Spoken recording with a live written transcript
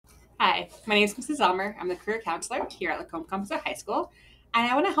Hi, my name is Mrs. Zelmer. I'm the career counselor here at Lacombe Campus High School, and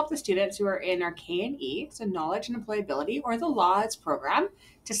I want to help the students who are in our K&E, so Knowledge and Employability, or the Laws program,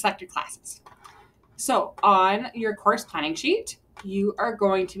 to select your classes. So on your course planning sheet, you are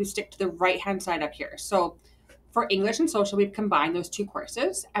going to stick to the right-hand side up here. So for English and Social, we've combined those two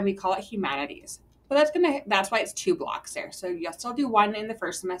courses, and we call it Humanities. But that's why it's two blocks there. So you'll still do one in the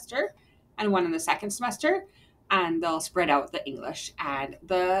first semester and one in the second semester, and they'll spread out the English and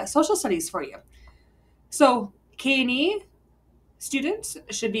the social studies for you. So K&E students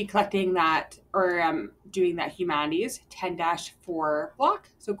should be collecting that or doing that Humanities 10-4 block.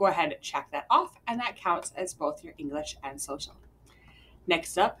 So go ahead and check that off, and that counts as both your English and social.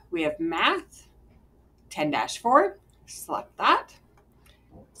 Next up, we have Math 10-4. Select that.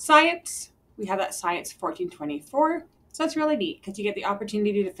 Science, we have that Science 1424. So that's really neat because you get the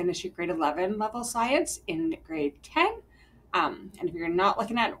opportunity to finish your grade 11 level science in grade 10. And if you're not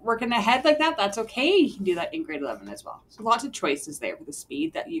looking at working ahead like that, that's okay. You can do that in grade 11 as well. So lots of choices there for the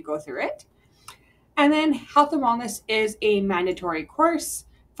speed that you go through it. And then Health and Wellness is a mandatory course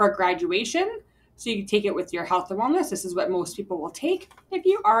for graduation. So you can take it with your health and wellness. This is what most people will take. If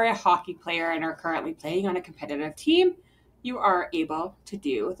you are a hockey player and are currently playing on a competitive team, you are able to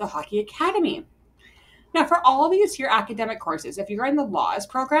do the Hockey Academy. Now, for all of these here academic courses, if you're in the Laws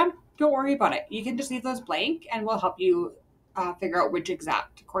program, don't worry about it. You can just leave those blank, and we'll help you figure out which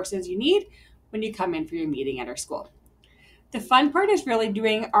exact courses you need when you come in for your meeting at our school. The fun part is really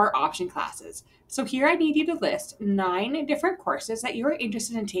doing our option classes. So here I need you to list 9 different courses that you are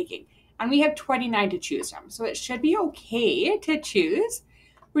interested in taking, and we have 29 to choose from. So it should be okay to choose.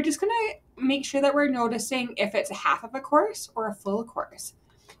 We're just going to make sure that we're noticing if it's a half of a course or a full course.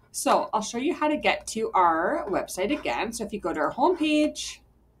 So I'll show you how to get to our website again. So if you go to our homepage,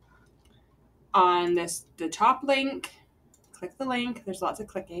 on the top link, click the link. There's lots of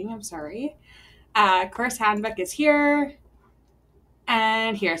clicking, I'm sorry. Course handbook is here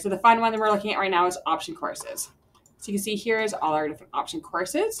and here. So the fun one that we're looking at right now is option courses. So you can see here is all our different option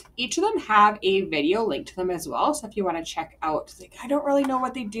courses. Each of them have a video link to them as well. So if you want to check out, like, I don't really know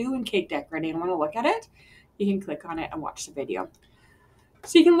what they do in cake decorating, I want to look at it, you can click on it and watch the video.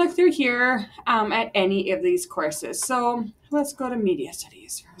 So you can look through here at any of these courses. So let's go to media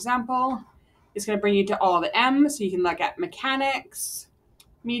studies. For example, it's going to bring you to all the M's. So you can look at mechanics,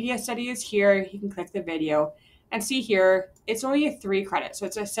 media studies here. You can click the video and see here, it's only a 3 credit. So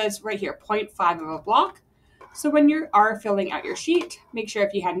it says right here, 0.5 of a block. So when you are filling out your sheet, make sure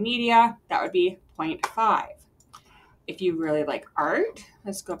if you had media, that would be 0.5. If you really like art,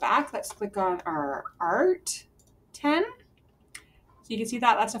 let's go back. Let's click on our art 10. So you can see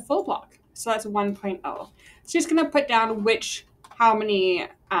that that's a full block. So that's 1.0. So just going to put down how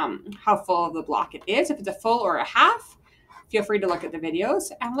full of the block it is. If it's a full or a half, feel free to look at the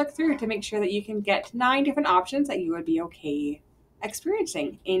videos and look through to make sure that you can get 9 different options that you would be okay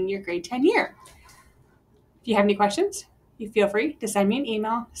experiencing in your grade 10 year. If you have any questions, you feel free to send me an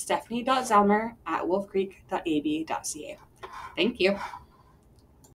email, stephanie.zelmer@wolfcreek.ab.ca. Thank you.